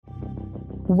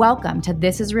Welcome to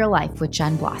This Is Real Life with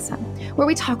Jen Blossom, where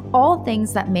we talk all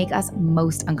things that make us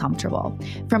most uncomfortable.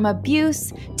 From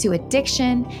abuse to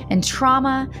addiction and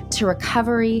trauma to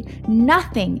recovery,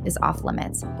 nothing is off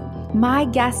limits. My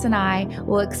guests and I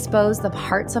will expose the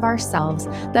parts of ourselves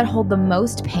that hold the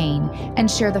most pain and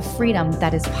share the freedom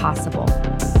that is possible.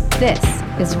 This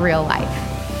is real life.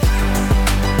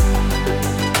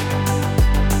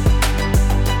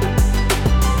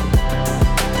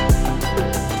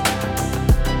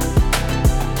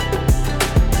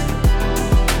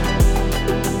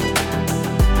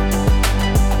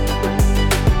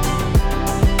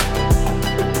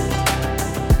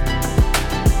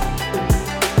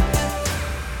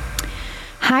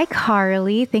 Hi,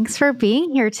 Carly. Thanks for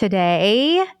being here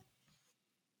today.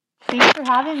 Thanks for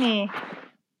having me.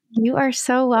 You are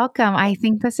so welcome. I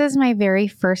think this is my very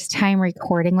first time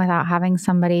recording without having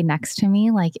somebody next to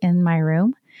me, like in my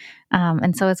room.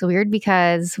 And so it's weird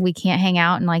because we can't hang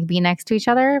out and like be next to each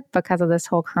other because of this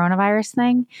whole coronavirus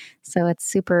thing. So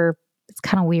it's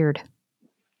kind of weird.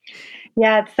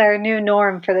 Yeah, it's our new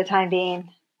norm for the time being.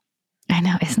 I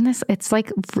know.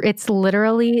 It's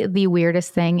literally the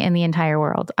weirdest thing in the entire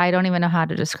world. I don't even know how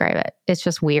to describe it. It's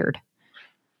just weird.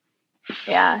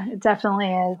 Yeah, it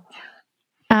definitely is.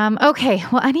 Okay.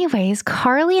 Well, anyways,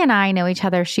 Carly and I know each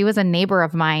other. She was a neighbor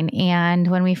of mine.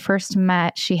 And when we first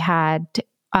met, you had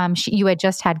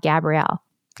just had Gabriella.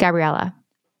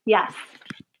 Yes.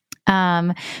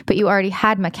 But you already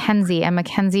had Mackenzie, and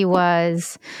Mackenzie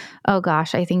was, oh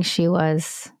gosh, I think she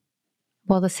was,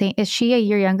 well, the same. Is she a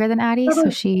year younger than Addie? So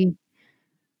she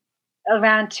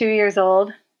around 2 years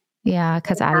old. Yeah,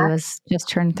 because Addie was just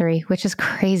turned 3, which is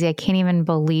crazy. I can't even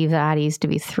believe that Addie used to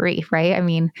be 3, right? I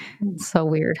mean, it's so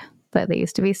weird that they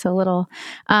used to be so little.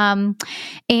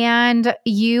 And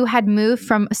you had moved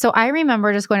so I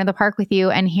remember just going to the park with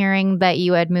you and hearing that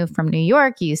you had moved from New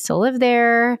York. You used to live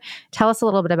there. Tell us a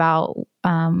little bit about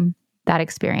that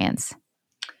experience.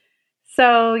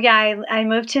 So yeah, I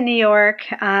moved to New York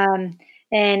in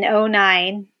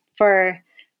 2009 for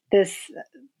this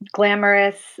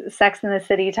glamorous Sex and the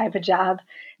City type of job.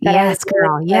 Yes,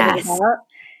 girl. Yes.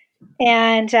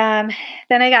 And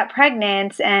then I got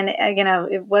pregnant, and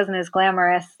it wasn't as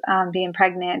glamorous being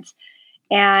pregnant.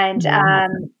 And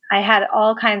I had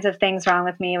all kinds of things wrong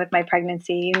with me with my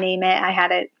pregnancy. You name it, I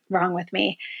had it wrong with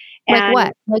me. Like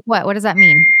what? Like what? What does that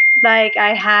mean? Like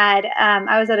I had,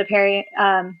 I was at a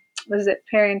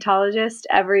periodontologist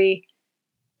every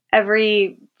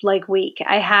like week.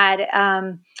 I had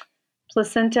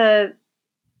placenta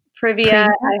previa.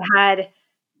 I had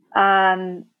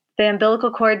the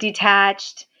umbilical cord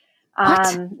detached.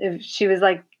 She was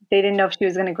like, they didn't know if she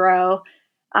was going to grow.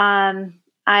 I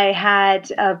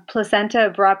had a placenta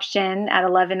abruption at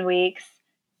 11 weeks.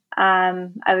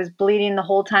 I was bleeding the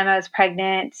whole time I was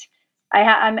pregnant.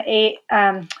 I'm A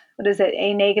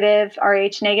negative,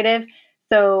 RH negative.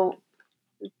 So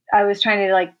I was trying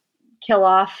to like kill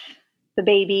off the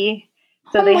baby.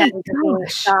 So they had to give me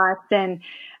shots, and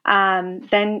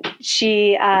then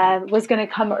she was going to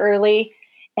come early,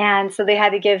 and so they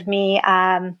had to give me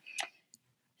steroid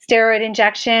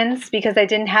injections because I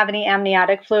didn't have any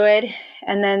amniotic fluid,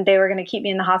 and then they were going to keep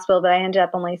me in the hospital, but I ended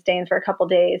up only staying for a couple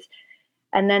days.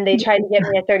 And then they tried to get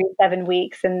me at 37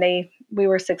 weeks, and we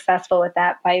were successful with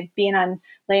that by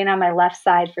laying on my left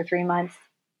side for 3 months.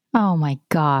 Oh my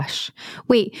gosh!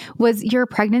 Wait, was your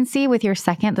pregnancy with your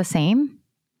second the same?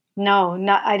 No,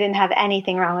 I didn't have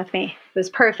anything wrong with me. It was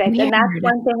perfect. Weird. And that's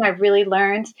one thing I've really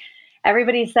learned.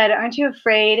 Everybody said, aren't you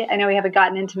afraid? I know we haven't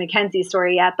gotten into Mackenzie's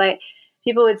story yet, but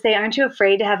people would say, aren't you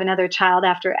afraid to have another child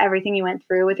after everything you went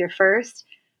through with your first?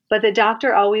 But the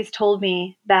doctor always told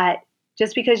me that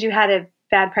just because you had a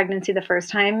bad pregnancy the first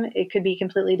time, it could be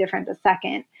completely different the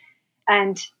second.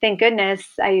 And thank goodness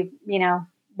I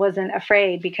wasn't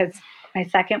afraid, because my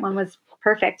second one was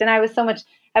perfect. And I was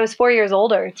 4 years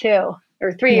older too.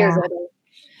 Or 3 years older.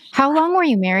 How long were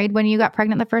you married when you got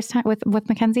pregnant the first time with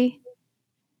Mackenzie?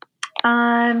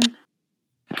 I'd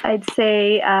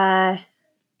say, I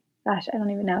don't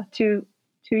even know, 2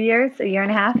 years, a year and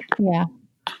a half. Yeah.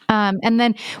 And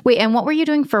then wait, and what were you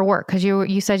doing for work? Because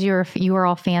you said you were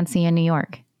all fancy in New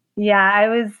York. Yeah, I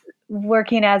was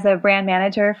working as a brand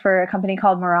manager for a company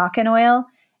called Moroccan Oil,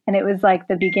 and it was like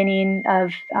the beginning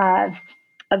of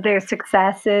their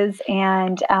successes.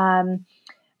 And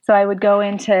so I would go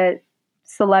into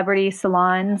celebrity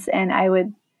salons and I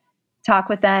would talk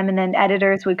with them, and then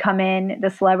editors would come in.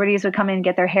 The celebrities would come in and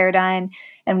get their hair done,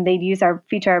 and they'd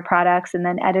feature our products, and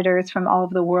then editors from all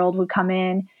over the world would come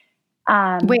in.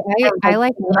 Wait, I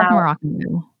love Moroccan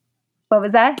oil. What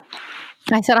was that?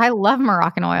 I said I love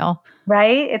Moroccan oil.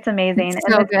 Right? It's amazing. It's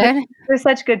And so good. they're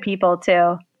such good people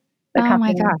too, the Oh my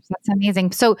company. gosh, that's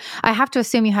amazing. So I have to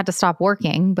assume you had to stop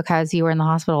working because you were in the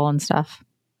hospital and stuff.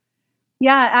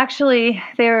 Yeah, actually,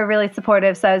 they were really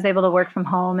supportive, so I was able to work from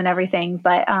home and everything.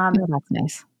 But Oh, that's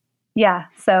nice. yeah,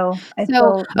 so I So,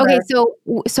 still okay,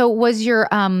 work. so was your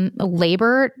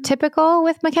labor typical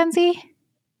with Mackenzie?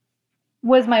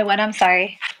 Was my what? I'm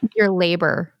sorry. Your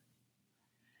labor.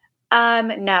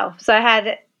 No. So I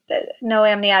had no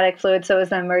amniotic fluid, so it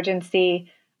was an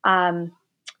emergency. Um,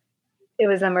 it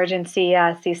was an emergency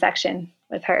C-section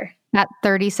with her At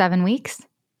 37 weeks?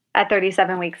 at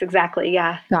 37 weeks exactly.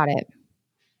 Yeah. Got it.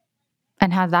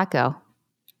 And how'd that go?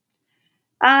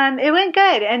 It went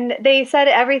good, and they said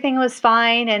everything was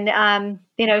fine, and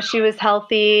she was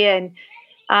healthy, and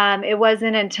it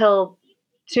wasn't until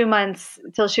 2 months,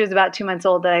 till she was about 2 months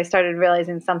old, that I started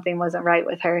realizing something wasn't right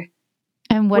with her.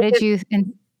 And what did you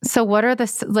and so what are the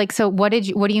like so what do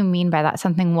you mean by that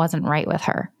something wasn't right with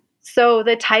her? So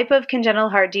the type of congenital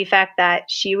heart defect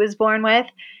that she was born with,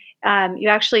 you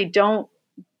actually don't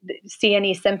see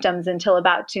any symptoms until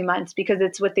about 2 months, because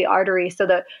it's with the artery. So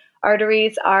the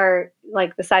arteries are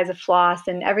like the size of floss,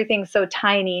 and everything's so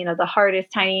tiny. The heart is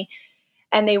tiny,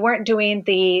 and they weren't doing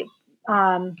the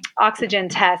oxygen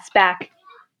tests back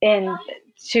in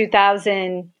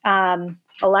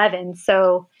 2011.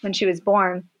 So when she was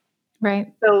born,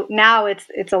 Right. so now it's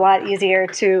a lot easier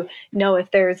to know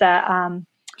if there's a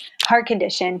heart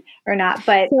condition or not.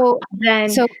 But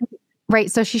then, right.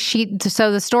 So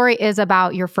so the story is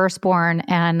about your firstborn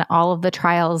and all of the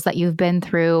trials that you've been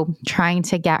through trying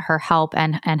to get her help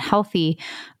and healthy.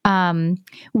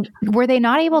 Were they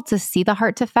not able to see the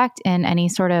heart defect in any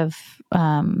sort of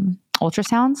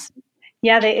ultrasounds?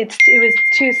 yeah, it was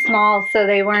too small, so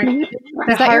they weren't.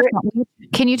 Is that your phone?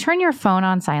 Can you turn your phone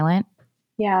on silent?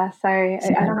 Yeah, sorry.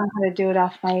 I don't know how to do it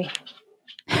off my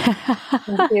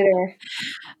computer.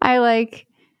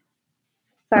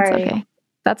 Sorry.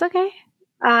 That's okay.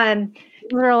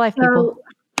 Real life people.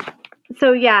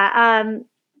 So yeah,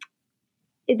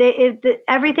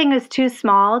 everything is too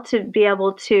small to be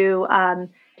able to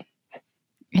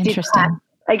interesting detect,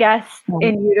 I guess,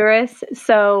 in uterus.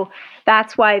 So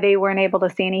that's why they weren't able to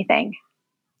see anything.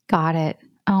 What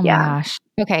my gosh.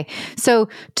 Okay. So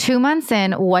 2 months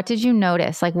in, what did you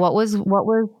notice? Like what were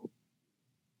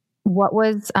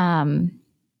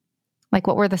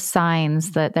the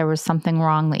signs that there was something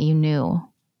wrong that you knew?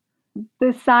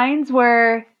 The signs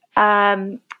were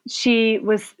she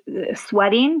was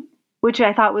sweating, which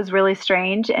I thought was really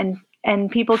strange, and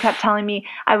people kept telling me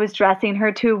I was dressing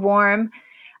her too warm.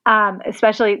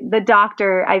 Especially the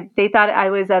doctor, they thought I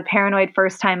was a paranoid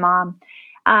first-time mom,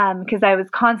 because I was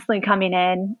constantly coming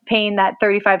in, paying that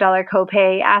 $35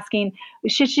 copay, asking,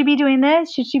 should she be doing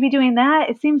this? Should she be doing that?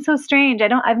 It seems so strange.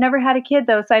 I've never had a kid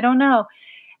though, so I don't know.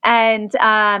 And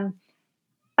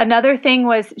another thing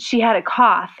was she had a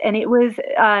cough, and it was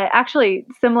actually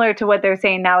similar to what they're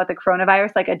saying now with the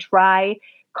coronavirus, like a dry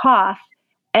cough.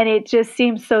 And it just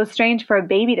seems so strange for a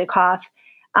baby to cough.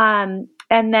 And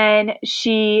then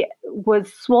she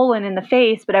was swollen in the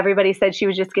face, but everybody said she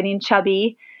was just getting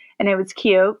chubby, and it was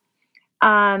cute.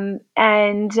 And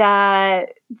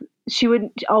she would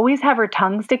always have her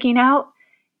tongue sticking out,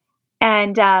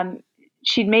 and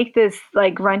she'd make this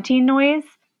like grunting noise.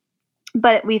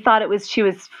 But we thought she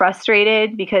was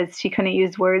frustrated because she couldn't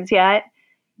use words yet.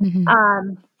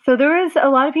 Mm-hmm. So there was a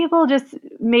lot of people just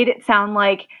made it sound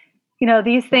like,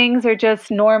 these things are just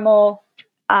normal,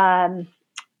 things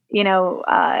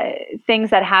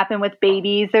that happen with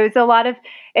babies. There's a lot of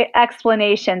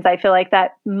explanations, I feel like,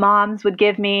 that moms would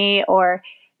give me or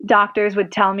doctors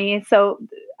would tell me. So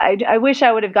I wish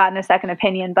I would have gotten a second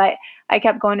opinion, but I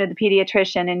kept going to the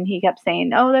pediatrician, and he kept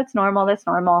saying, oh, that's normal. That's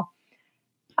normal.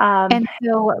 And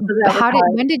so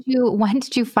when did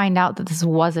you find out that this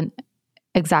wasn't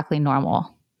exactly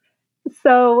normal?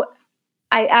 So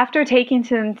after taking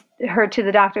her to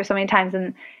the doctor so many times,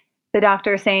 and the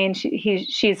doctor saying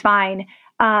she's fine,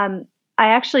 I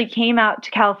actually came out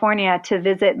to California to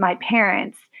visit my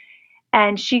parents,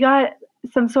 and she got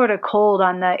some sort of cold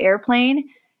on the airplane,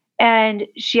 and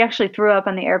she actually threw up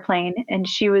on the airplane, and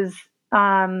she was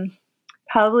I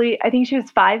think she was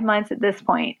 5 months at this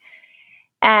point.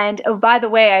 And oh, by the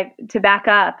way, to back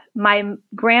up, my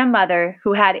grandmother,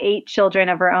 who had 8 children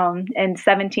of her own and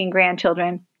 17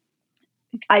 grandchildren,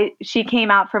 she came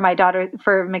out for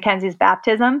Mackenzie's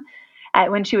baptism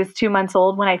when she was 2 months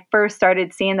old, when I first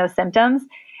started seeing those symptoms.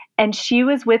 And she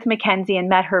was with Mackenzie and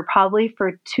met her probably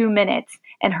for 2 minutes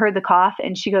and heard the cough.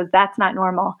 And she goes, that's not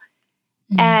normal.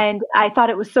 Mm-hmm. And I thought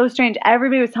it was so strange.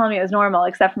 Everybody was telling me it was normal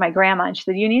except for my grandma. And she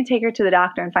said, you need to take her to the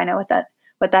doctor and find out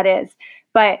what that is.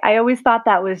 But I always thought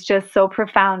that was just so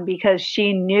profound because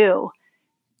she knew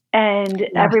and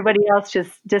everybody else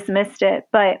just dismissed it.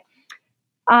 But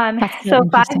so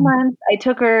 5 months, I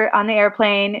took her on the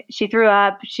airplane. She threw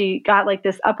up. She got like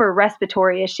this upper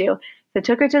respiratory issue. So I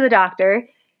took her to the doctor,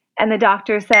 and the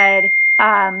doctor said,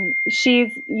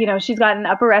 she's got an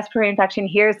upper respiratory infection.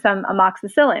 Here's some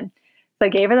amoxicillin. So I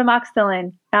gave her the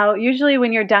amoxicillin. Now, usually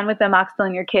when you're done with the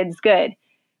amoxicillin, your kid's good.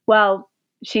 Well,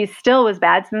 she still was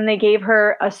bad. So then they gave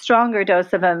her a stronger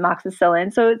dose of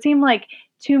amoxicillin. So it seemed like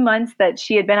 2 months that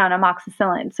she had been on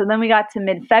amoxicillin. So then we got to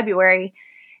mid-February,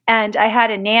 and I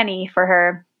had a nanny for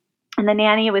her. And the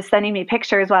nanny was sending me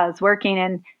pictures while I was working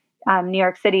in New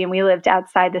York City. And we lived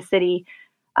outside the city,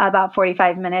 about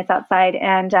 45 minutes outside.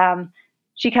 And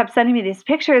she kept sending me these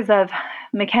pictures of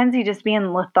Mackenzie just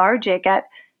being lethargic at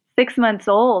 6 months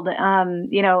old,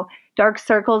 dark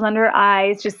circles under her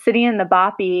eyes, just sitting in the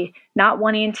boppy, not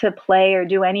wanting to play or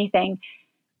do anything.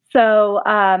 So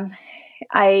I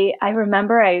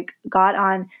remember I got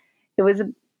on, it was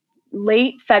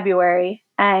late February,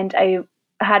 and I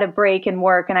had a break in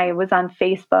work, and I was on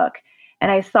Facebook,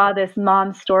 and I saw this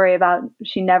mom's story about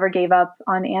she never gave up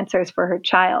on answers for her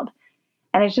child.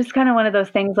 And it's just kind of one of those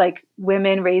things like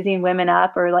women raising women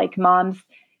up, or like moms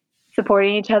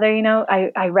supporting each other.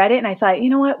 I read it and I thought, you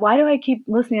know what, why do I keep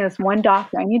listening to this one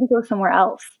doctor? I need to go somewhere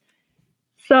else.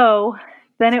 So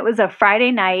then it was a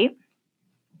Friday night,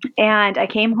 and I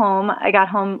came home. I got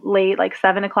home late, like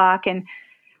 7:00, and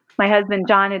my husband,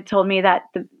 John, had told me that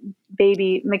the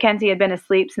baby, Mackenzie, had been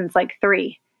asleep since like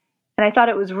 3. And I thought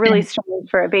it was really strange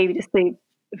for a baby to sleep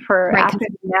for after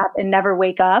the nap and never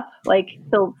wake up like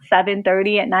till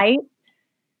 7:30 at night.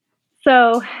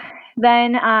 So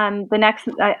then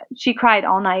she cried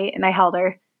all night, and I held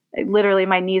her. Literally,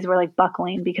 my knees were like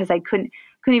buckling because I couldn't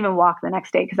even walk the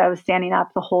next day because I was standing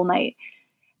up the whole night.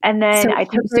 And then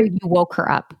So you woke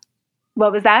her up.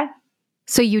 What was that?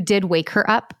 So you did wake her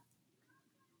up?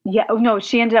 Yeah. No,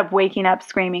 she ended up waking up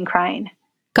screaming, crying.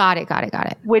 Got it.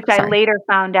 Which I later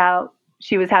found out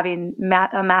she was having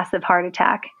a massive heart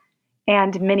attack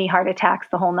and mini heart attacks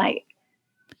the whole night.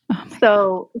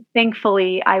 So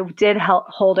thankfully I did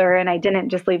hold her, and I didn't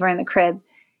just leave her in the crib.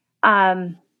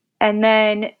 And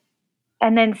then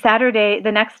Saturday,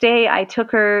 the next day, I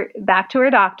took her back to her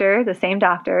doctor, the same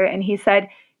doctor, and he said,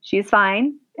 she's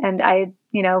fine. And I,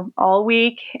 all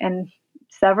week and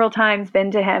several times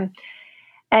been to him.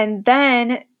 And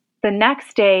then the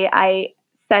next day I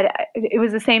said, it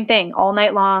was the same thing all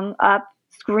night long, up,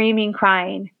 screaming,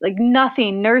 crying, like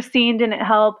nothing. Nursing didn't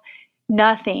help,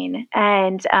 nothing.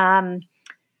 And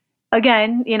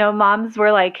again, moms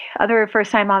were like, other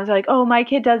first-time moms are like, oh, my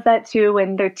kid does that too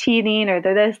when they're teething or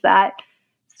they're this, that,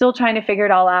 still trying to figure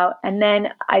it all out. And then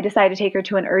I decided to take her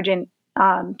to an urgent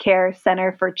care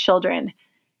center for children.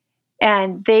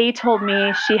 And they told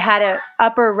me she had an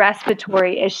upper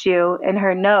respiratory issue in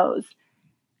her nose.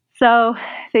 So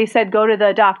they said, go to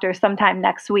the doctor sometime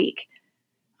next week.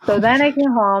 So then I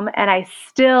came home, and I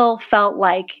still felt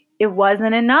like it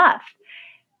wasn't enough.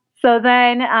 So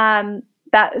then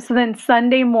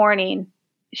Sunday morning,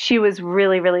 she was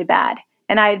really, really bad.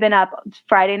 And I had been up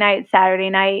Friday night,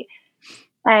 Saturday night.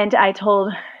 And I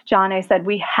told John, I said,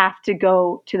 we have to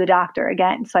go to the doctor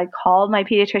again. So I called my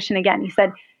pediatrician again. He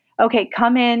said, okay,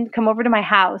 come over to my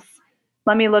house.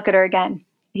 Let me look at her again.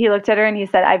 He looked at her and he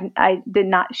said,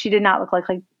 she did not look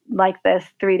like this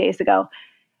 3 days ago.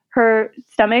 Her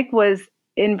stomach was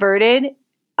inverted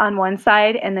on one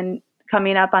side and then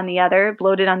coming up on the other,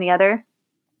 bloated on the other,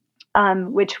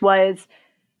 which was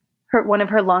one of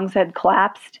her lungs had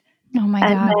collapsed. Oh my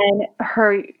God. And then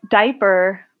her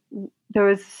diaper, there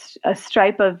was a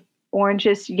stripe of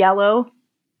orangish yellow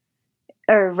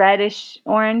or reddish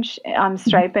orange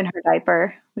stripe in her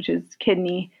diaper, which is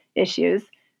kidney issues.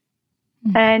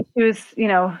 And she was,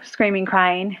 screaming,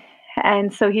 crying.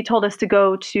 And so he told us to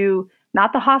go to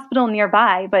not the hospital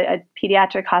nearby, but a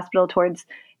pediatric hospital towards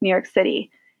New York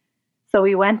City. So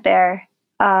we went there,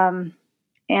 and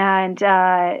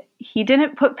he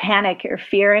didn't put panic or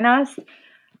fear in us.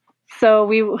 So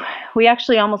we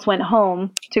actually almost went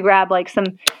home to grab like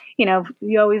some,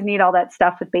 you always need all that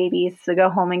stuff with babies, to go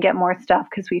home and get more stuff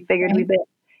because we figured we'd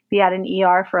be at an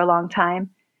ER for a long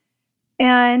time.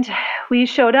 And we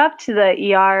showed up to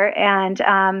the ER,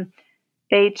 and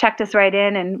they checked us right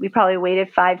in, and we probably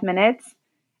waited 5 minutes,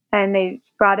 and they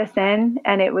brought us in,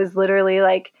 and it was literally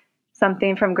like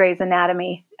something from Grey's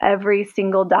Anatomy. Every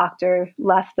single doctor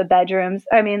left the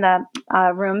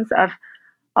rooms of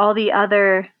all the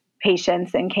other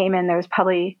patients and came in. There was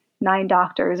probably 9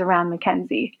 doctors around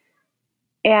Mackenzie.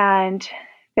 And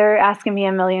they're asking me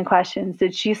a million questions.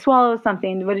 Did she swallow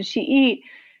something? What did she eat?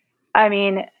 I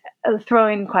mean,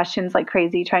 throwing questions like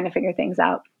crazy, trying to figure things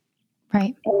out.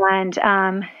 Right.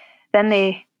 And then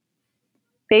they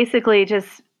basically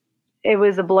just, it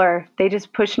was a blur. They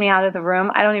just pushed me out of the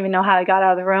room. I don't even know how I got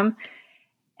out of the room.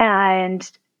 And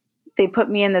they put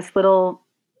me in this little,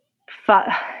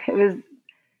 it was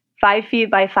 5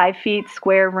 feet by 5 feet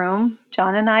square room,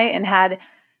 John and I, and had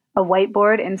a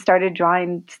whiteboard and started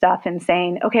drawing stuff and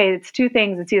saying, okay, it's two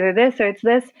things. It's either this or it's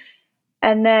this.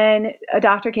 And then a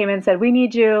doctor came in and said, we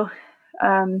need you.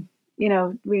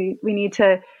 We need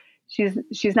to,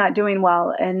 she's not doing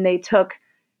well. And they took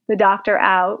the doctor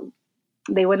out.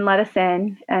 They wouldn't let us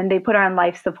in, and they put her on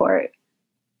life support.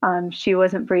 She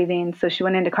wasn't breathing, so she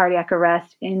went into cardiac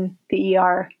arrest in the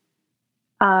ER.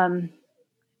 And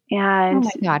oh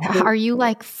my God, are you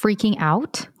like freaking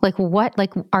out? Like what?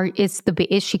 Like, is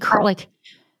she like?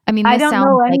 I mean, I don't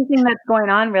know anything that's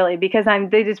going on really, because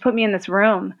they just put me in this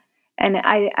room, and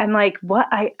I'm like, what?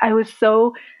 I was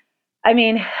so. I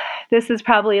mean, this is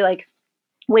probably like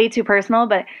way too personal,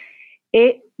 but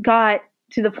it got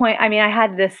to the point. I mean, I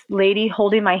had this lady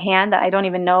holding my hand that I don't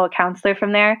even know, a counselor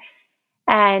from there.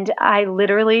 And I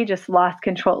literally just lost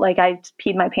control. Like I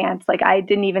peed my pants. Like I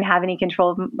didn't even have any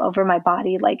control over my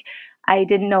body. Like I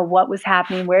didn't know what was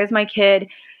happening. Where's my kid?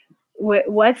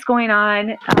 What's going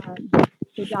on?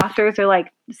 The doctors are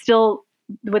like still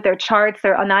with their charts.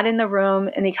 They're not in the room.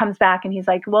 And he comes back and he's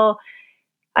like, well,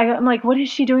 I'm like, what is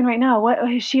she doing right now? What,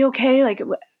 is she okay? Like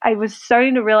I was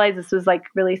starting to realize this was like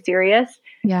really serious.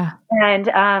 Yeah.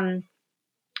 And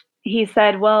he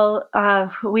said, well,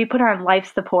 we put her on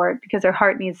life support because her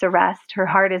heart needs to rest. Her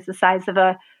heart is the size of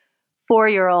a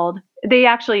 4-year-old. They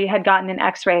actually had gotten an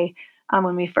x-ray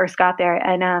when we first got there.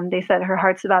 And they said her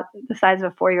heart's about the size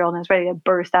of a 4-year-old and is ready to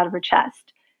burst out of her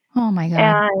chest. Oh my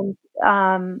God.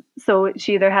 And so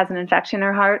she either has an infection in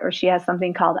her heart or she has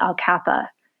something called Alcapa.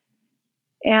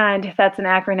 And that's an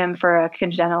acronym for a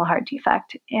congenital heart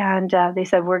defect. And they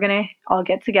said, we're going to all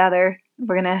get together.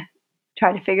 We're going to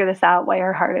try to figure this out, why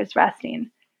her heart is resting.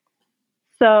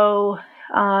 So,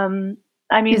 I mean,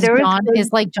 is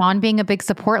like John being a big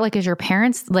support? Like, is your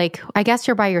parents, like, I guess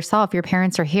you're by yourself. Your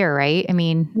parents are here, right? I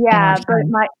mean, yeah,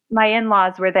 but my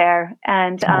in-laws were there,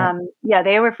 and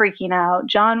they were freaking out.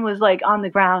 John was like on the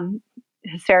ground,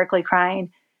 hysterically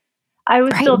crying. I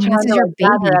was still trying to. This is your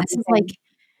baby. This is like,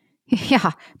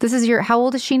 yeah, this is how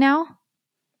old is she now?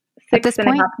 6.5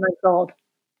 months old.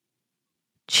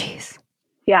 Jeez.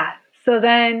 Yeah. So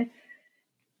then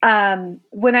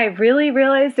when I really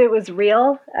realized it was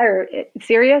real or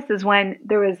serious is when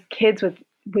there was kids with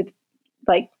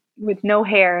no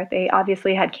hair. They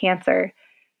obviously had cancer.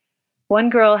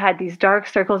 One girl had these dark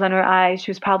circles under her eyes.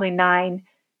 She was probably 9,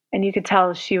 and you could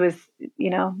tell she was,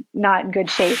 not in good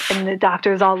shape. And the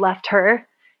doctors all left her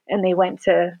and they went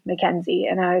to Mackenzie.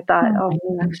 And I thought,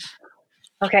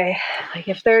 okay, like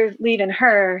if they're leaving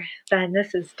her, then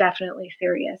this is definitely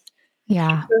serious.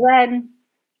 Yeah. So then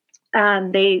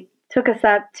they took us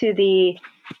up to the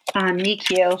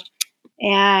NICU,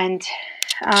 and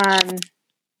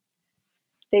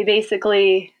they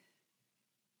basically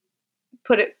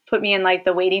put me in like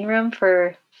the waiting room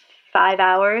for 5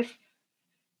 hours,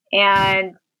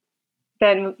 and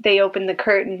then they opened the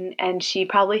curtain, and she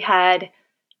probably had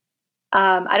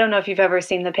I don't know if you've ever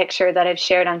seen the picture that I've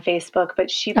shared on Facebook,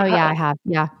 but she yeah, I have.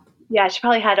 Yeah, she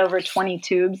probably had over 20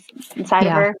 tubes inside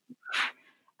of her.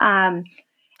 How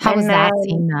was that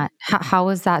seeing that? How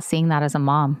was that seeing that as a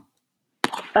mom?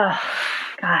 Oh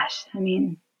gosh, I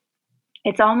mean,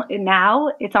 it's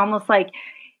almost like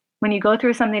when you go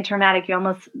through something traumatic, you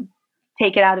almost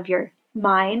take it out of your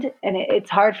mind, and it's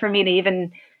hard for me to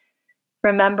even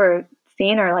remember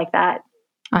seeing her like that.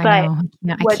 I know.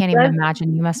 I can't even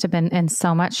imagine. You must have been in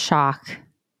so much shock.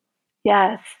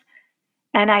 Yes.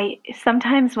 And I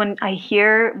sometimes when I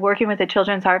hear working with the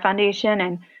Children's Heart Foundation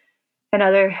and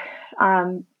other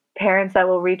parents that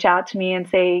will reach out to me and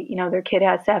say, their kid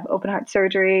has to have open heart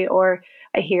surgery, or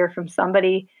I hear from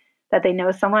somebody that they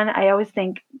know someone, I always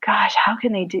think, gosh, how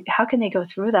can they go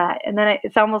through that? And then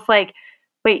it's almost like,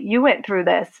 wait, you went through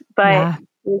this, but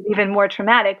it was even more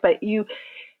traumatic, but you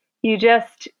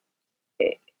just,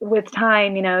 with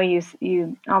time,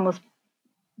 you almost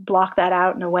block that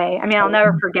out in a way. I mean, I'll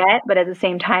never forget, but at the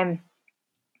same time,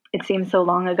 it seems so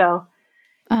long ago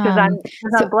because I'm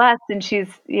blessed and she's,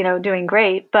 doing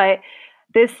great. But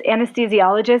this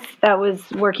anesthesiologist that was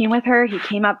working with her, he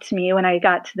came up to me when I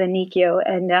got to the NICU,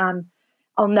 and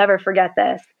I'll never forget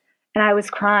this. And I was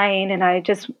crying, and I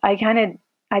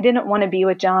didn't want to be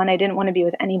with John. I didn't want to be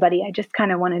with anybody. I just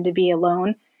kind of wanted to be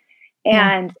alone.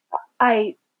 And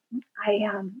I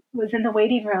was in the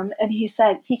waiting room, and he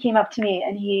came up to me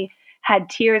and he had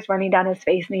tears running down his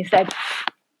face. And he said,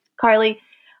 Carly,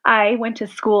 I went to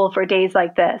school for days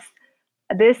like this.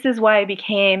 This is why I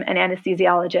became an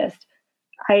anesthesiologist.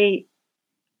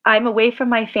 I'm away from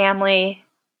my family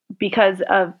because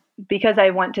I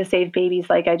want to save babies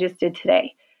like I just did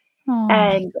today. Oh.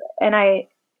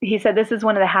 He said, this is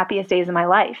one of the happiest days of my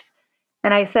life.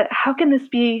 And I said, how can this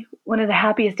be one of the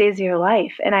happiest days of your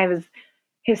life? And I was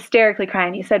hysterically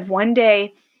crying. He said, one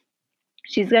day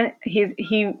he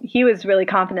was really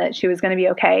confident that she was going to be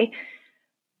okay.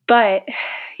 But,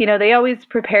 they always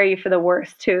prepare you for the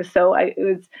worst too. So I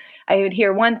would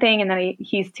hear one thing and then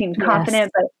he seemed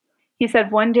confident, but he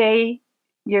said, one day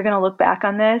you're going to look back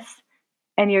on this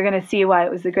and you're going to see why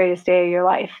it was the greatest day of your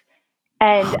life.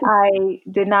 And I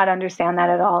did not understand that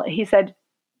at all. He said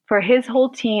for his whole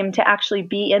team to actually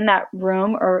be in that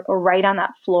room or right on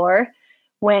that floor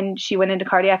when she went into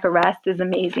cardiac arrest is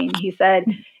amazing. He said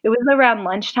it was around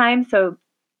lunchtime. So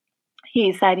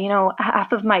he said,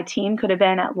 half of my team could have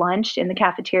been at lunch in the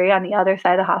cafeteria on the other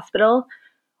side of the hospital,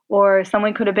 or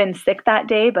someone could have been sick that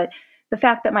day. But the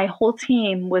fact that my whole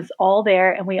team was all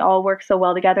there and we all worked so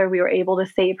well together, we were able to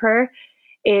save her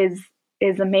is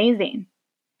amazing.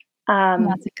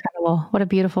 That's incredible. What a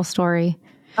beautiful story.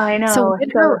 I know.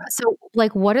 So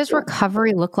what does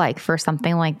recovery look like for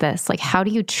something like this? Like, how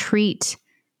do you treat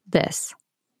this?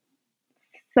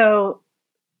 So,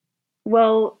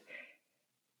 well,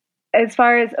 as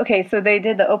far as, so they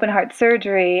did the open heart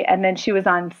surgery and then she was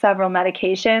on several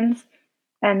medications.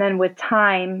 And then with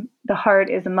time, the heart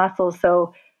is a muscle.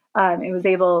 So it was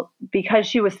able, because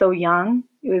she was so young,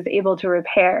 it was able to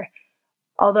repair.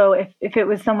 Although if it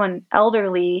was someone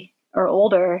elderly or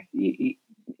older,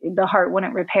 the heart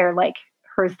wouldn't repair like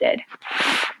hers did.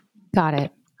 Got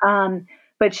it.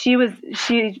 But she was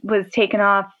taken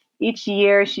off each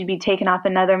year. She'd be taken off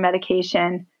another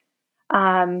medication.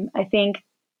 I think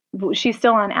she's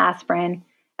still on aspirin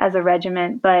as a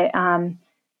regimen, but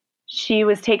she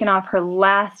was taken off her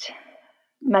last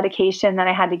medication that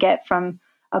I had to get from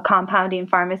a compounding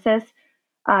pharmacist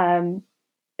a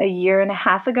year and a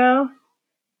half ago.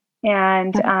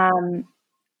 And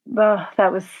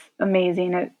that was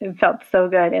amazing. It felt so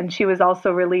good. And she was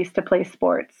also released to play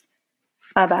sports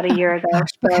about a year ago.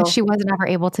 Because she wasn't ever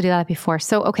able to do that before.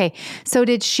 So, okay. So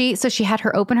she had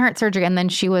her open heart surgery and then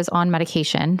she was on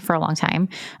medication for a long time.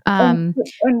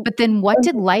 But then what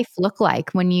did life look like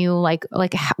when you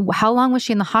how long was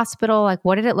she in the hospital? Like,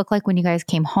 what did it look like when you guys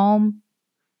came home?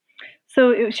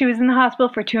 So she was in the hospital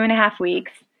for 2.5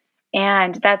 weeks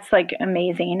and that's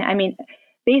amazing. I mean,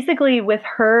 basically with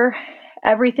her,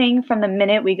 everything from the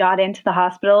minute we got into the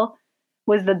hospital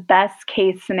was the best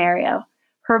case scenario.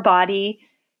 Her body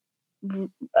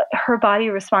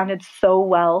responded so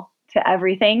well to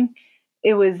everything.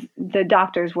 It was, the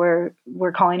doctors were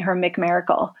calling her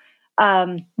McMiracle.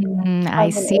 I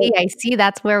see.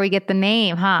 That's where we get the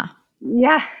name, huh?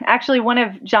 Yeah. Actually, one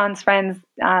of John's friends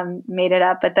made it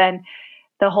up, but then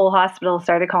the whole hospital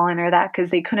started calling her that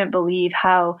because they couldn't believe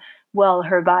how well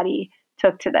her body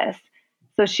took to this.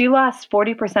 So she lost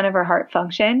 40% of her heart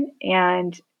function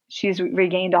and she's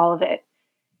regained all of it.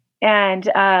 And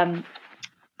the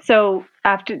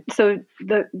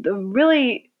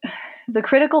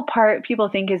critical part people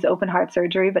think is open heart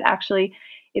surgery, but actually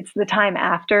it's the time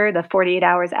after, the 48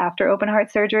 hours after open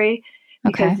heart surgery,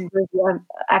 because there's an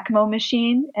ECMO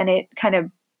machine and it kind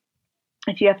of,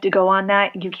 if you have to go on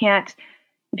that, if you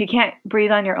can't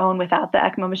breathe on your own without the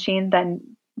ECMO machine, then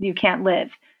you can't live.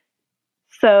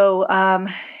 So,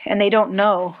 and they don't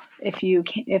know if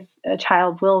a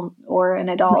child will or an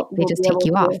adult they just take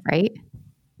you off, right?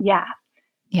 Yeah.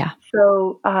 Yeah.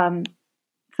 So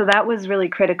that was really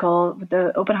critical.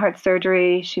 The open heart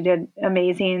surgery, she did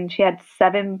amazing. She had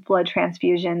 7 blood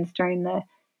transfusions during the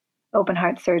open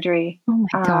heart surgery. Oh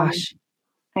my gosh.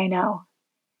 I know.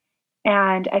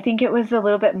 And I think it was a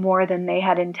little bit more than they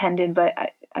had intended, but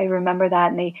I remember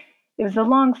that. And it was a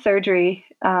long surgery.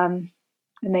 And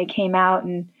they came out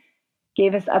and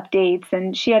gave us updates.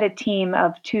 And she had a team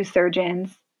of 2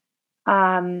 surgeons.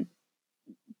 Dr.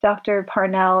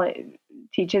 Parnell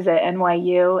teaches at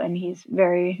NYU, and he's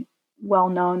very well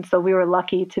known. So we were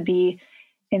lucky to be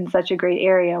in such a great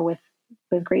area with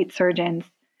great surgeons.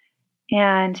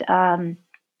 And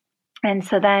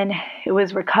so then it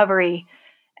was recovery.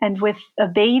 And with a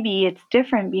baby, it's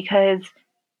different because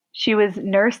she was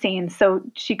nursing, so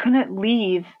she couldn't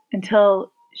leave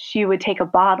until she would take a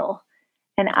bottle.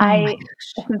 And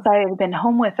since I had been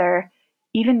home with her,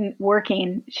 even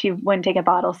working, she wouldn't take a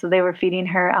bottle. So they were feeding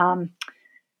her,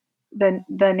 the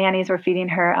nannies were feeding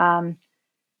her,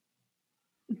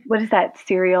 what is that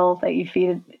cereal that you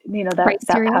feed, that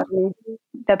cereal? powdery,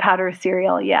 the powder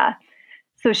cereal. Yeah.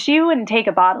 so she wouldn't take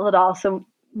a bottle at all. So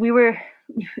we were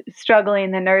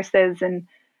struggling, the nurses and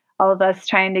all of us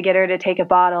trying to get her to take a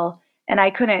bottle. And I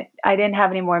didn't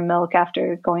have any more milk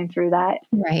after going through that.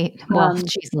 Right. Well,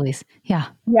 geez Louise. Yeah.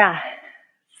 Yeah.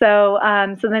 So,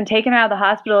 so then taking her out of the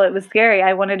hospital, it was scary.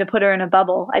 I wanted to put her in a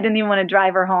bubble. I didn't even want to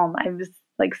drive her home. I was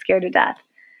like scared to death.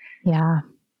 Yeah.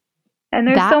 And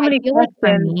there's so many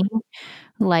questions.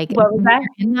 Like for me, like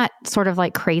in that sort of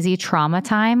like crazy trauma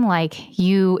time, like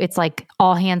it's like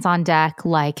all hands on deck,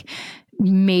 like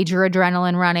major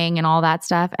adrenaline running and all that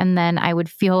stuff. And then I would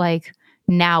feel like,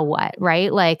 now what?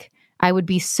 Right? Like I would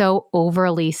be so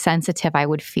overly sensitive, I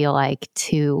would feel like,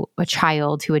 to a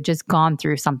child who had just gone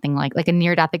through something like a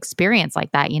near-death experience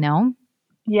like that, you know?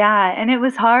 Yeah. And it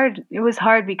was hard. It was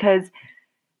hard because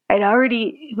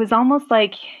it was almost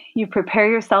like you prepare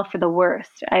yourself for the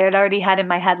worst. I had already had in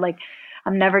my head, like,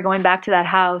 I'm never going back to that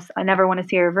house. I never want to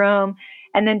see her room.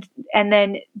 And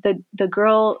then the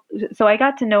girl, so I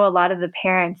got to know a lot of the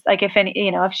parents, like if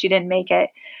she didn't make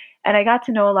it. And I got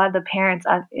to know a lot of the parents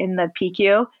in the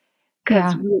PICU,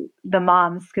 because the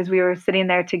moms, because we were sitting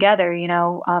there together,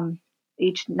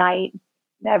 each night,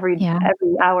 every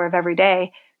hour of every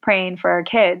day, praying for our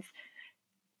kids.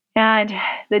 And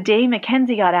the day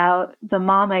Mackenzie got out, the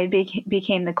mom I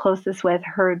became the closest with,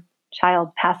 her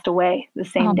child passed away the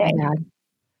same day. My God.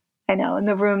 I know, in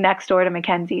the room next door to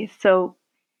Mackenzie. So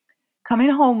coming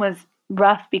home was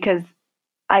rough because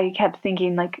I kept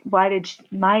thinking, like, why did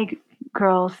my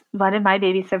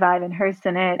baby survive and hers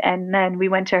didn't? And then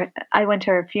I went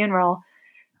to her funeral.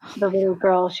 The little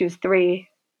girl, she was 3.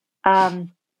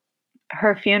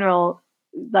 Her funeral,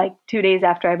 like 2 days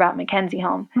after I brought Mackenzie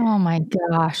home. Oh my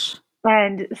gosh.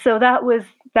 And so that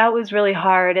was really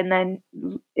hard. And then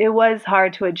it was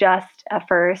hard to adjust at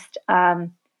first.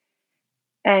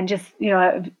 And just,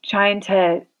 trying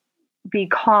to be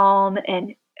calm,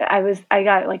 and I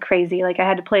got like crazy. Like I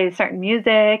had to play certain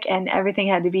music and everything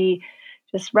had to be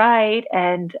just right.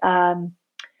 And,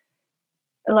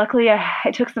 luckily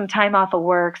I took some time off of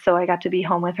work, so I got to be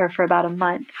home with her for about a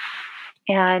month.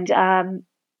 And,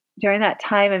 during that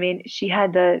time, I mean, she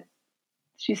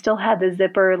still had the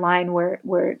zipper line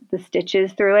where the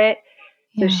stitches through it.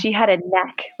 So she had a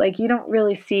neck. Like you don't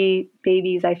really see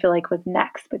babies, I feel like, with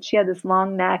necks, but she had this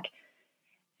long neck.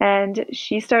 And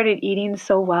she started eating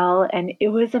so well. And it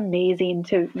was amazing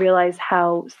to realize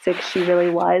how sick she really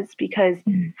was, because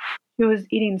she was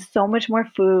eating so much more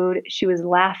food. She was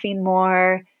laughing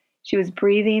more. She was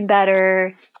breathing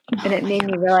better. And it made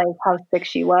me realize how sick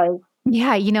she was.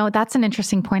 Yeah, that's an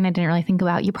interesting point I didn't really think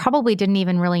about. You probably didn't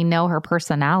even really know her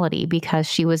personality because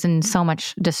she was in so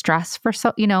much distress for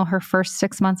her first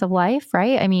 6 months of life,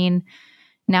 right? I mean,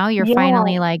 now you're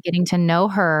finally like getting to know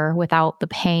her without the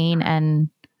pain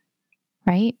and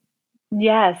right?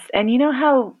 Yes. And you know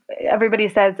how everybody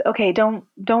says, okay, don't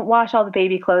wash all the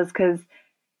baby clothes because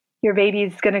your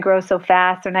baby's going to grow so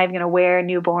fast. They're not even going to wear a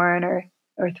newborn or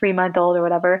 3-month-old or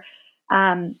whatever.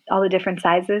 All the different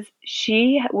sizes.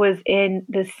 She was in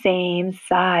the same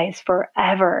size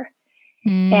forever.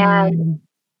 And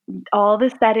all of a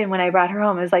sudden, when I brought her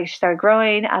home, it was like she started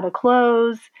growing out of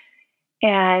clothes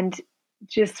and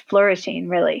just flourishing,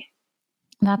 really.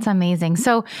 That's amazing.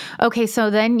 So, okay, so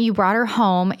then you brought her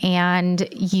home and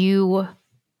you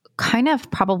kind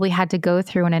of probably had to go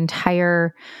through an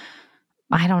entire,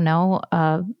 I don't know,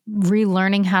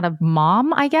 relearning how to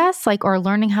mom, I guess, or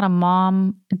learning how to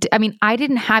mom. I mean, I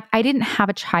didn't have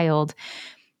a child.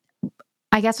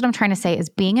 I guess what I'm trying to say is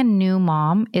being a new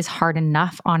mom is hard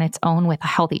enough on its own with a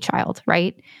healthy child,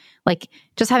 right? Like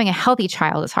just having a healthy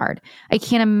child is hard. I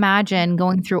can't imagine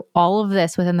going through all of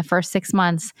this within the first 6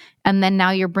 months. And then now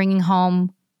you're bringing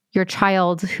home your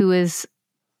child who has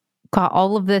got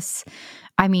all of this.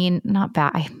 I mean, not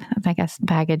bad. I guess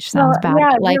baggage sounds bad.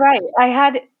 Yeah, you're right.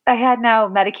 I had now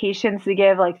medications to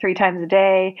give like 3 times a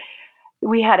day.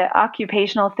 We had an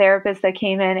occupational therapist that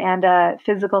came in and a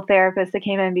physical therapist that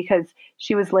came in because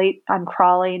she was late on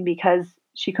crawling because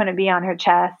she couldn't be on her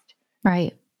chest.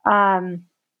 Right.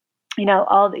 It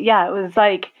was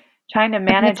like trying to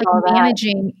manage all that.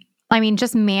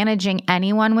 Just managing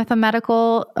anyone with a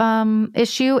medical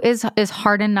issue is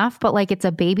hard enough, but like it's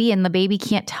a baby and the baby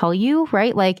can't tell you,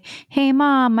 right? Like, hey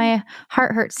mom, my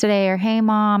heart hurts today, or hey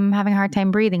mom, I'm having a hard time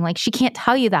breathing. Like she can't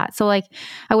tell you that. So like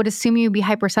I would assume you'd be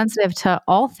hypersensitive to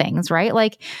all things, right?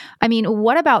 Like, I mean,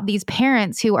 what about these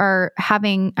parents who are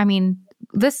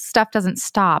this stuff doesn't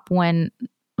stop when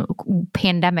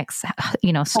pandemics,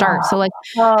 start. So like,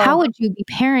 how would you be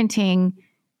parenting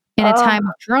in a time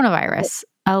of coronavirus,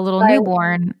 a little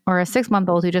newborn or a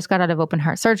 6-month-old who just got out of open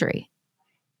heart surgery?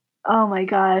 Oh my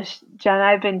gosh, Jen,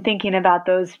 I've been thinking about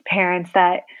those parents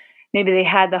that maybe they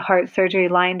had the heart surgery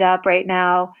lined up right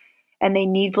now and they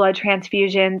need blood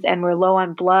transfusions and we're low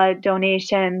on blood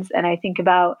donations. And I think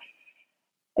about,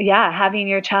 yeah, having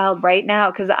your child right now,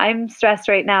 because I'm stressed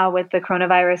right now with the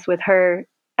coronavirus with her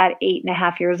at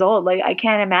 8.5 years old. Like, I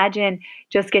can't imagine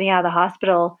just getting out of the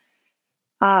hospital.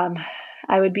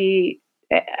 I would be,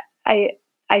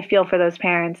 I feel for those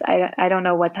parents. I don't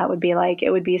know what that would be like.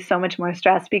 It would be so much more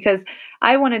stress because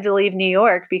I wanted to leave New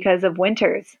York because of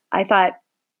winters. I thought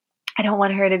I don't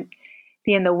want her to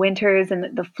be in the winters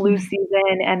and the flu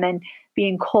season and then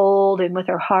being cold and with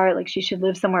her heart, like she should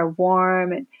live somewhere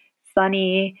warm and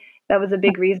sunny. That was a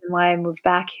big reason why I moved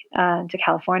back to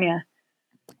California.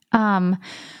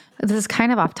 This is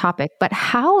kind of off topic, but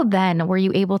how then were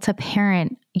you able to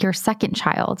parent your second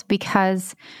child?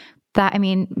 Because that, I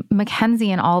mean,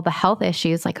 Mackenzie and all the health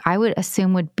issues, like I would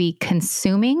assume would be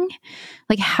consuming.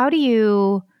 Like, how do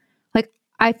you, like,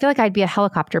 I feel like I'd be a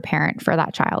helicopter parent for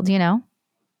that child, you know?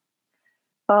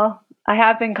 Well, I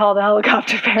have been called a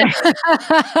helicopter parent.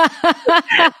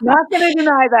 Not going to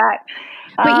deny that.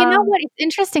 But you know what? It's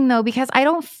interesting though, because I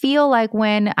don't feel like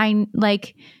when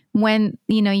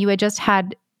you know, you had just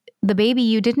had the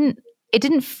baby, it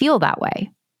didn't feel that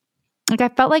way. Like, I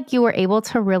felt like you were able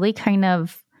to really kind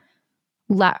of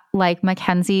let like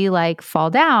Mackenzie like fall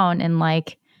down and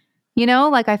like, you know,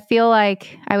 like I feel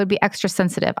like I would be extra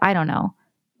sensitive. I don't know.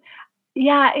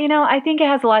 Yeah, you know, I think it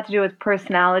has a lot to do with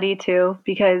personality too,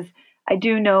 because I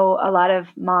do know a lot of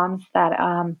moms that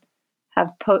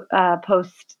have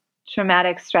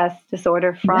post-traumatic stress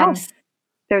disorder from Yes.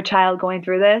 their child going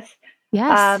through this.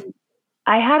 Yes.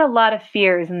 I had a lot of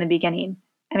fears in the beginning.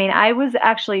 I mean, I was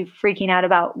actually freaking out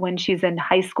about when she's in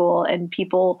high school and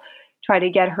people try to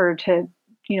get her to,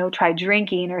 you know, try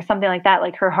drinking or something like that.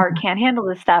 Like her heart can't handle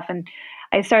this stuff. And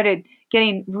I started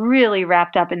getting really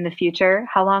wrapped up in the future.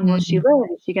 How long will she live?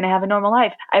 Is she going to have a normal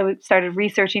life? Started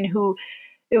researching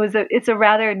it's a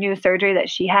rather new surgery that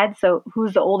she had. So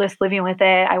who's the oldest living with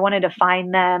it? I wanted to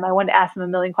find them. I wanted to ask them a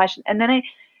million questions. And then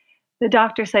the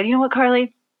doctor said, you know what,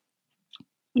 Carly,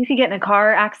 you could get in a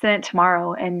car accident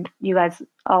tomorrow and you guys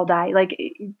all die. Like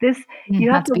this,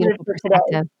 you have That's to live beautiful for today.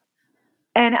 perspective.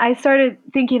 And I started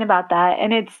thinking about that,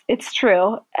 and it's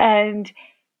true. And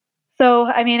so,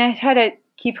 I mean, I try to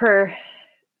keep her,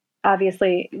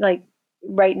 obviously, like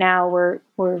right now we're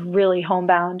really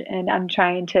homebound and I'm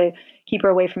trying to keep her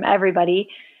away from everybody.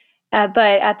 But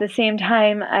at the same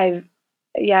time,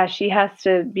 she has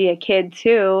to be a kid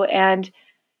too. And,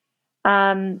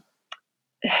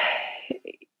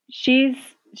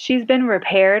 she's been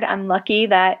repaired. I'm lucky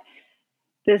that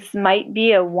this might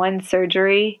be a one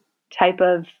surgery type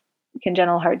of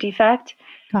congenital heart defect.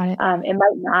 Got it. It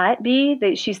might not be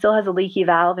that she still has a leaky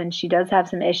valve and she does have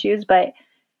some issues, but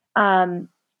for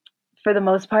the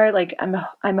most part, like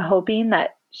I'm hoping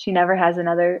that she never has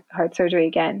another heart surgery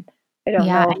again. I don't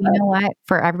know. And you know what?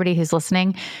 For everybody who's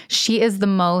listening, she is the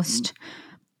most,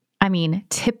 I mean,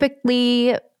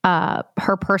 typically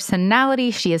her personality,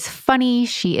 she is funny.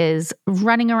 She is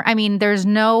running around. I mean,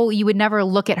 you would never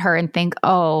look at her and think,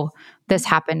 oh, this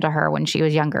happened to her when she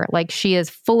was younger. Like she is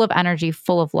full of energy,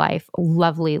 full of life,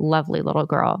 lovely, lovely little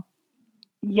girl.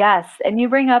 Yes. And you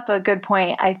bring up a good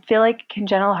point. I feel like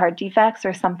congenital heart defects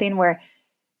are something where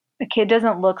a kid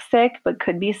doesn't look sick, but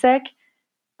could be sick.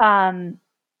 And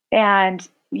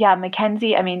yeah,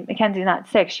 Mackenzie's not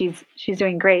sick. She's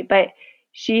doing great, but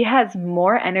she has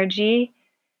more energy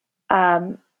than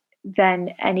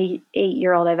any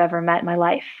 8-year-old I've ever met in my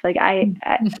life. Like that's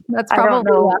I don't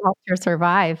probably know. what helped her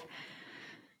survive.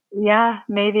 Yeah,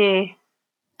 maybe.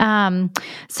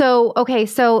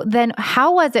 So then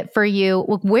how was it for you?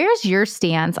 Where's your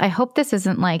stance? I hope this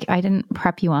isn't like, I didn't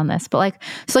prep you on this, but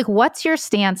what's your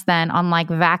stance then on like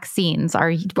vaccines?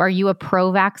 Are you a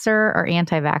pro-vaxxer or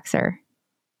anti-vaxxer?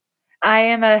 I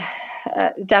am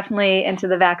definitely into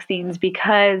the vaccines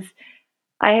because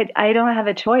I don't have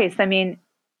a choice. I mean,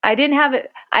 I didn't have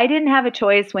a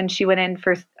choice when she went in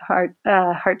for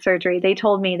heart surgery. They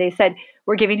said,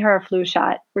 we're giving her a flu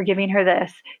shot. We're giving her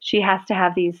this. She has to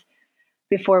have these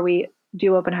before we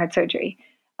do open heart surgery.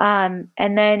 And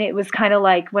then it was kind of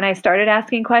like when I started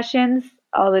asking questions,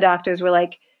 all the doctors were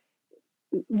like,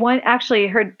 her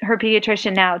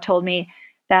pediatrician now told me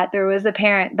that there was a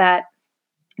parent that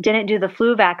didn't do the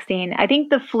flu vaccine. I think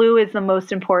the flu is the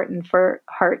most important for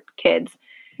heart kids.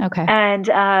 Okay. And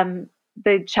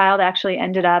the child actually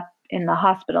ended up in the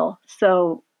hospital.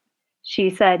 So she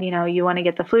said, you want to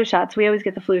get the flu shots. We always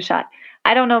get the flu shot.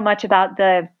 I don't know much about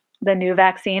the new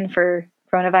vaccine for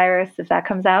coronavirus, if that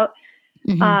comes out.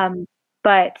 Mm-hmm.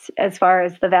 But as far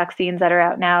as the vaccines that are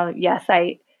out now, yes,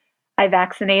 I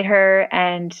vaccinate her,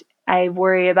 and I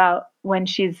worry about when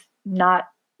she's not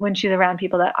when she's around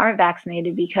people that aren't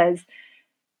vaccinated, because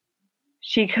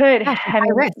she could, Yeah, she's high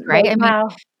risk, right? right now,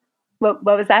 what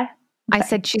was that? I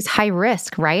said she's high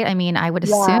risk, right? I mean, I would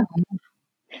Yeah. assume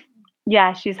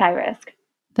Yeah, she's high risk.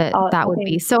 that I would be.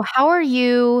 think, So how are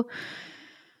you?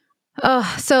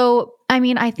 So, I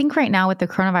mean, I think right now with the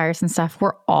coronavirus and stuff,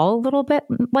 we're all a little bit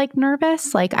like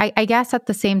nervous. Like, I guess at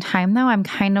the same time though, I'm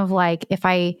kind of like, if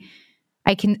I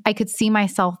could see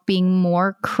myself being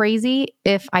more crazy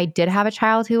if I did have a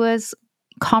child who was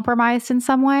compromised in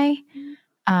some way.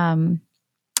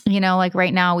 Like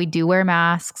right now we do wear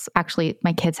masks. Actually,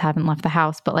 my kids haven't left the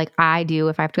house, but like I do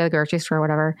if I have to go to the grocery store or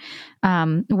whatever.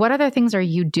 What other things are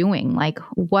you doing? Like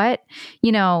what,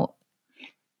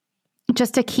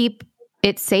 just to keep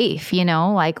it safe,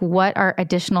 like what are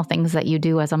additional things that you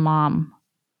do as a mom?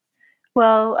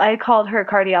 well, I called her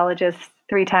cardiologist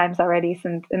 3 times already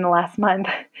since in the last month.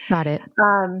 Got it.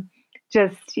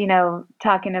 Just,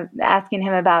 asking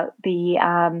him about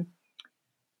the,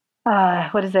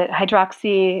 what is it?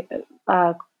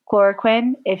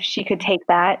 Hydroxychloroquine, if she could take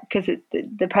that, because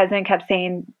the president kept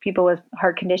saying people with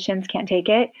heart conditions can't take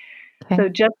it. Okay. So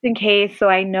just in case, so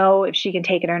I know if she can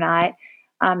take it or not.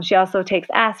 She also takes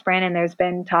aspirin, and there's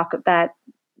been talk that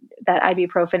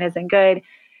ibuprofen isn't good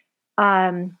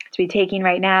to be taking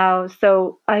right now.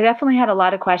 So I definitely had a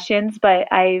lot of questions, but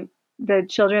the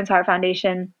Children's Heart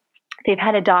Foundation, they've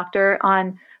had a doctor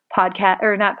on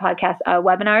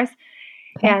webinars.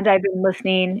 Okay. And I've been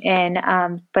listening,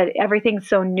 but everything's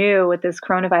so new with this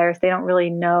coronavirus. They don't really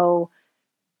know,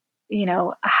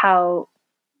 how,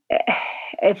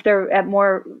 if they're at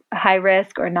more high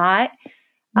risk or not.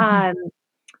 Mm-hmm.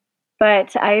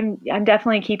 But I'm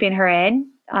definitely keeping her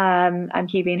in. I'm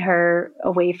keeping her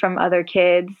away from other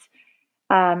kids.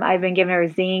 I've been giving her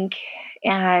zinc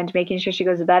and making sure she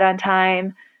goes to bed on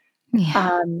time.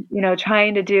 Yeah.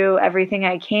 Trying to do everything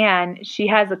I can. She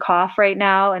has a cough right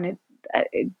now, and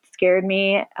it scared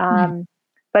me.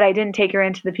 But I didn't take her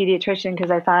into the pediatrician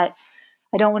because I thought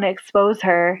I don't want to expose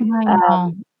her.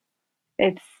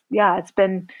 It's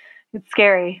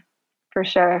scary for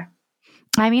sure.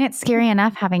 I mean, it's scary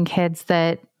enough having kids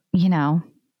that,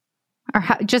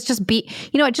 just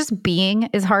being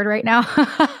is hard right now.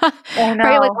 I know,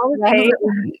 right? Like all the things that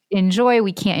we enjoy,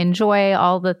 we can't enjoy.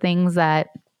 All the things that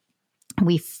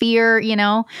we fear,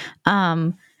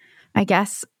 I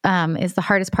guess, is the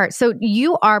hardest part. So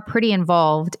you are pretty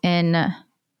involved in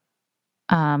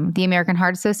the American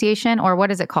Heart Association, or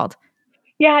what is it called?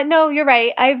 Yeah, no, you're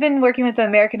right. I've been working with the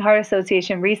American Heart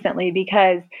Association recently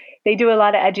because they do a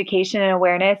lot of education and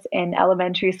awareness in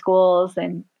elementary schools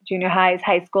and junior highs,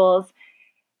 high schools.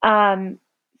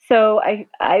 So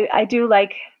I do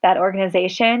like that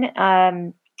organization,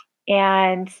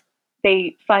 and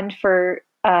they fund for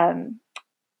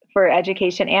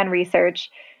education and research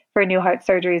for new heart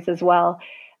surgeries as well.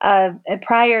 And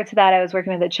prior to that, I was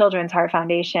working with the Children's Heart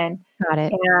Foundation. Got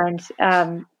it.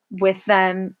 And with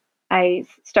them, I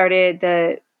started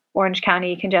the Orange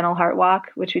County Congenital Heart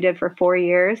Walk, which we did for 4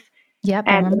 years. Yep.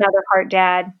 And another Heart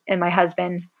Dad and my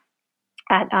husband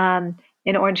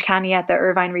in Orange County at the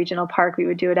Irvine Regional Park. We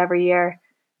would do it every year.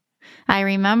 I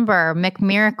remember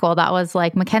McMiracle. That was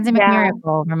like Mackenzie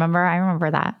McMiracle. Remember? I remember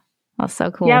that. That was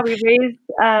so cool. Yeah, we raised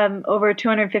over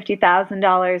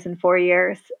 $250,000 in 4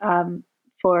 years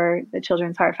for the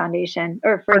Children's Heart Foundation,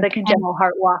 or for the Congenital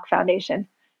Heart Walk Foundation.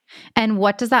 And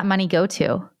what does that money go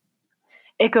to?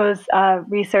 It goes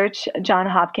research, John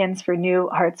Hopkins, for new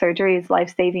heart surgeries,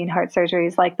 life-saving heart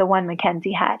surgeries like the one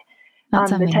Mackenzie had. That's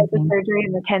the type of surgery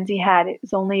Mackenzie had,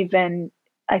 it's only been,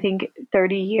 I think,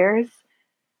 30 years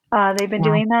they've been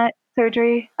doing that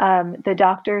surgery. The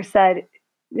doctor said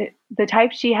the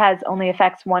type she has only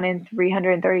affects 1 in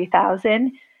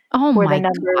 330,000. Oh my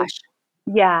gosh.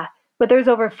 Yeah, but there's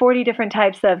over 40 different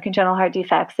types of congenital heart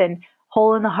defects, and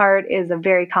hole in the heart is a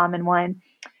very common one.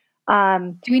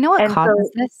 Do we know what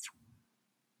causes this?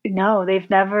 No, they've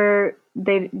never.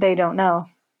 They don't know.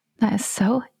 That is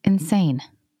so insane.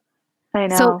 I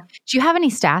know. So, do you have any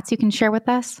stats you can share with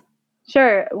us?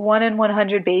 Sure. 1 in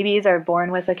 100 babies are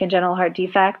born with a congenital heart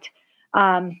defect.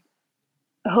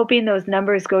 Hoping those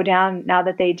numbers go down now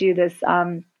that they do this,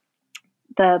 the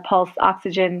pulse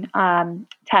oxygen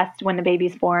test when the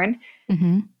baby's born.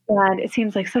 Mm-hmm. And it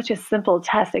seems like such a simple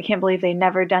test. I can't believe they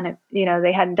never done it.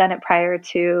 They hadn't done it prior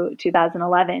to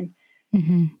 2011.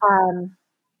 Mm-hmm.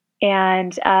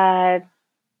 I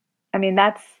mean,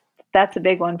 that's a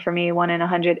big one for me. 1 in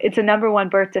 100. It's a number one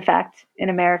birth defect in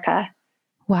America.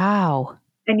 Wow.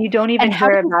 And you don't even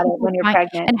hear about it when you're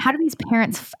pregnant. And how do these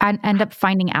parents end up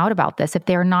finding out about this if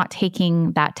they're not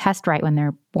taking that test right when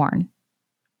they're born?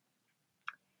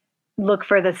 look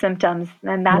for the symptoms.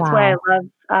 And that's why I love,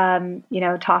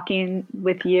 talking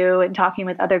with you and talking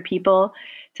with other people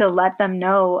to let them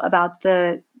know about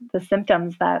the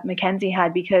symptoms that Mackenzie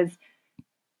had, because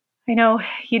I know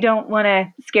you don't want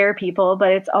to scare people,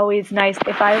 but it's always nice.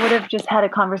 If I would have just had a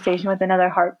conversation with another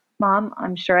heart mom,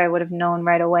 I'm sure I would have known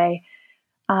right away.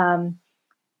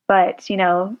 But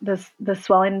the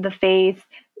swelling of the face,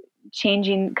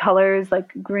 changing colors,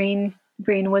 like green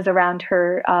was around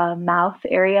her mouth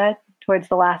area towards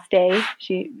the last day.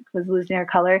 She was losing her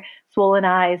color, swollen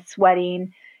eyes,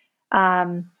 sweating.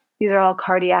 These are all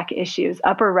cardiac issues,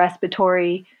 upper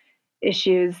respiratory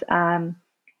issues.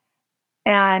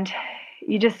 And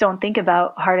you just don't think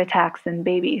about heart attacks in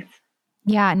babies.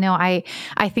 Yeah, no, I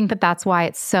think that that's why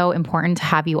it's so important to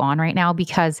have you on right now,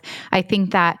 because I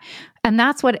think that, and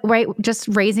that's what, right, just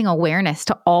raising awareness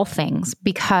to all things,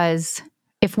 because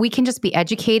if we can just be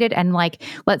educated and like,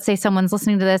 let's say someone's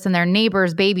listening to this and their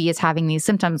neighbor's baby is having these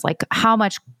symptoms, like how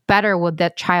much better would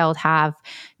that child have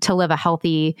to live a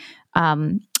healthy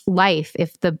life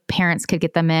if the parents could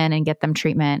get them in and get them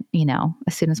treatment,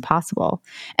 as soon as possible.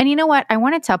 And you know what? I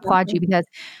wanted to applaud you, because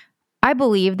I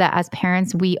believe that as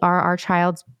parents, we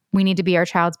need to be our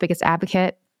child's biggest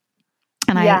advocate.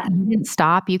 And you didn't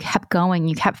stop. You kept going.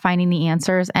 You kept finding the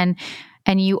answers, and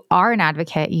you are an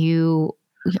advocate. You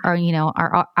are,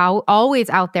 always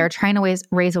out there trying to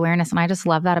raise awareness. And I just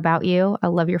love that about you. I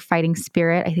love your fighting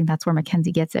spirit. I think that's where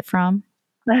Mackenzie gets it from.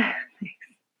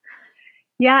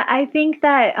 Yeah, I think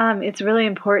that it's really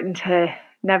important to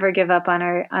never give up on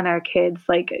our kids,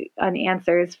 like on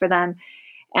answers for them.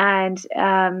 And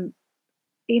I'm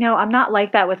not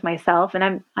like that with myself,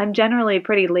 and I'm generally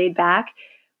pretty laid back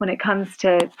when it comes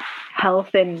to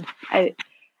health. And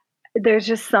there's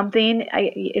just something.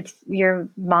 It's your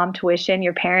mom tuition,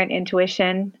 your parent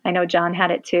intuition. I know John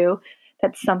had it too.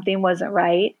 That something wasn't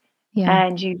right,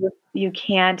 and you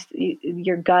can't.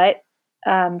 Your gut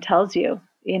tells you,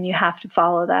 and you have to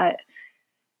follow that.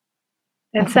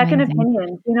 And That's second amazing.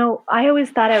 opinions. I always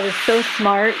thought I was so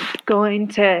smart going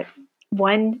to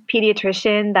one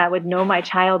pediatrician that would know my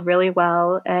child really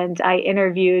well, and I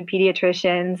interviewed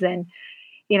pediatricians, and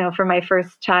for my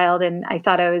first child, and I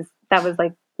thought that was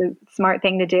like the smart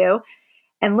thing to do.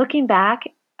 And looking back,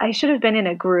 I should have been in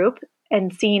a group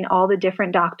and seen all the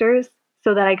different doctors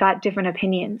so that I got different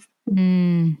opinions.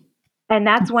 And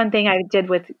that's one thing I did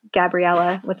with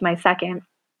Gabriella, with my second.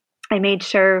 I made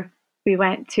sure we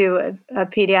went to a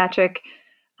pediatric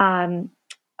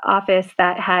office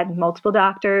that had multiple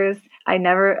doctors. I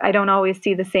don't always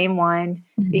see the same one,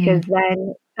 because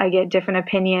then I get different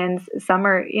opinions. Some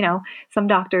are, some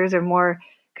doctors are more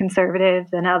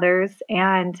conservative than others.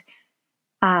 And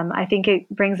I think it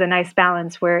brings a nice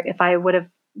balance where if I would have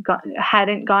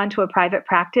hadn't gone to a private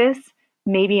practice,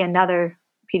 maybe another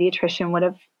pediatrician would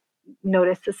have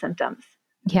noticed the symptoms.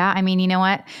 Yeah. I mean, you know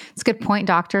what? It's a good point.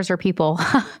 Doctors are people,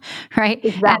 right?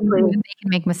 Exactly. And they can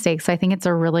make mistakes. So I think it's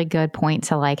a really good point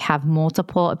to like have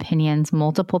multiple opinions,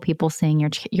 multiple people seeing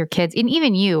your kids, and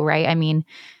even you, right? I mean,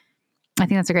 I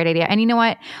think that's a great idea. And you know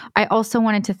what? I also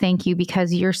wanted to thank you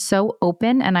because you're so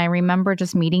open. And I remember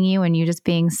just meeting you and you just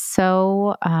being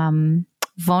so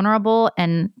vulnerable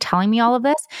and telling me all of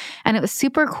this. And it was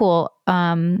super cool.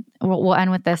 We'll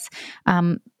end with this.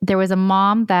 There was a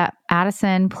mom that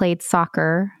Addison played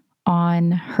soccer on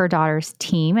her daughter's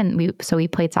team. And we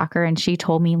played soccer, and she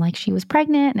told me like she was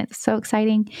pregnant, and it's so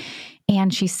exciting.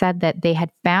 And she said that they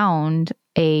had found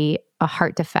a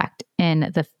heart defect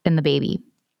in the baby.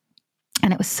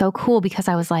 And it was so cool because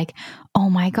I was like, oh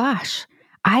my gosh,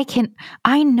 I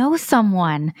know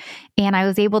someone. And I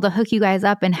was able to hook you guys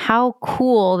up, and how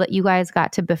cool that you guys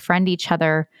got to befriend each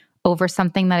other over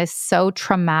something that is so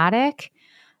traumatic.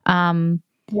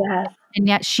 Yes. And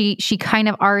yet she kind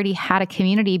of already had a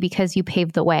community because you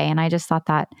paved the way. And I just thought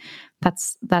that's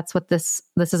what this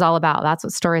is all about. That's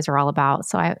what stories are all about.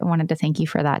 So I wanted to thank you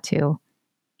for that too.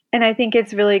 And I think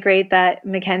it's really great that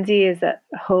Mackenzie is a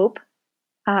hope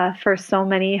for so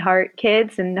many heart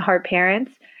kids and heart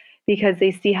parents, because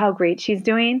they see how great she's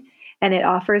doing, and it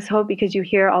offers hope, because you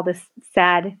hear all the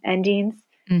sad endings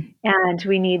and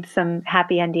we need some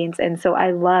happy endings. And so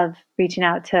I love reaching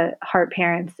out to heart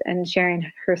parents and sharing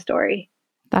her story.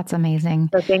 That's amazing.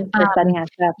 So thanks for setting us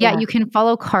up. Yeah, you can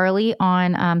follow Carly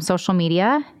on social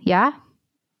media. Yeah.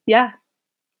 Yeah.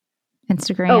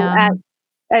 Instagram.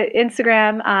 At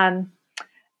Instagram,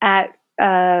 at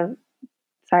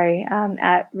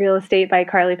Real Estate by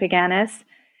Carly Paganis,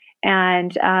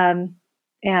 and on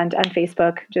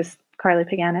Facebook, just Carly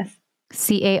Paganis.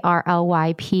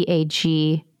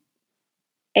 CarlyPaganas.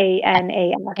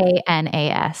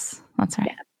 ANAS. That's right.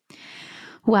 Yeah.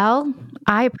 Well,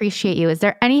 I appreciate you. Is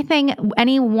there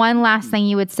any one last thing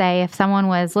you would say if someone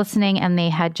was listening and they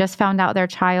had just found out their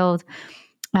child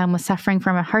was suffering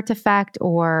from a heart defect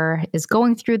or is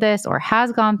going through this or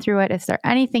has gone through it? Is there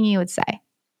anything you would say?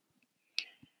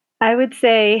 I would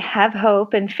say have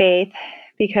hope and faith,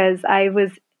 because I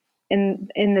was in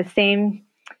the same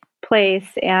place,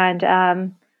 and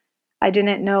I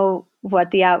didn't know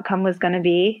what the outcome was going to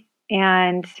be.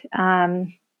 And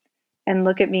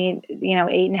look at me,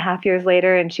 8.5 years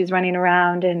later, and she's running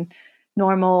around and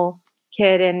normal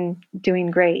kid and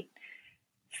doing great.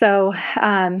 So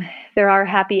there are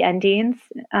happy endings,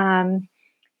 and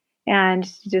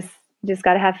you just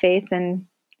got to have faith, and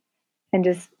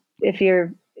just if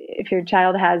your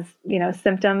child has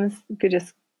symptoms, you could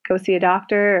just go see a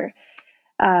doctor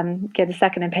or get a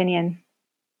second opinion.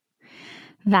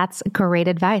 That's great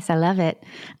advice. I love it.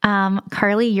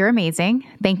 Carly, you're amazing.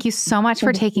 Thank you so much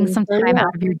for taking some time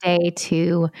out of your day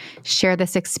to share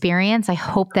this experience. I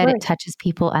hope that it touches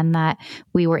people and that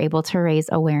we were able to raise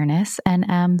awareness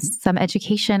and some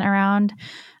education around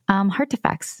heart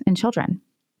defects in children.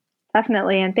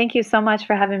 Definitely. And thank you so much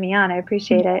for having me on. I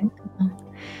appreciate it.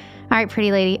 All right,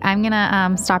 pretty lady. I'm going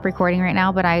to stop recording right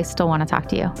now, but I still want to talk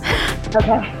to you.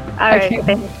 Okay. All right.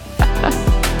 Okay.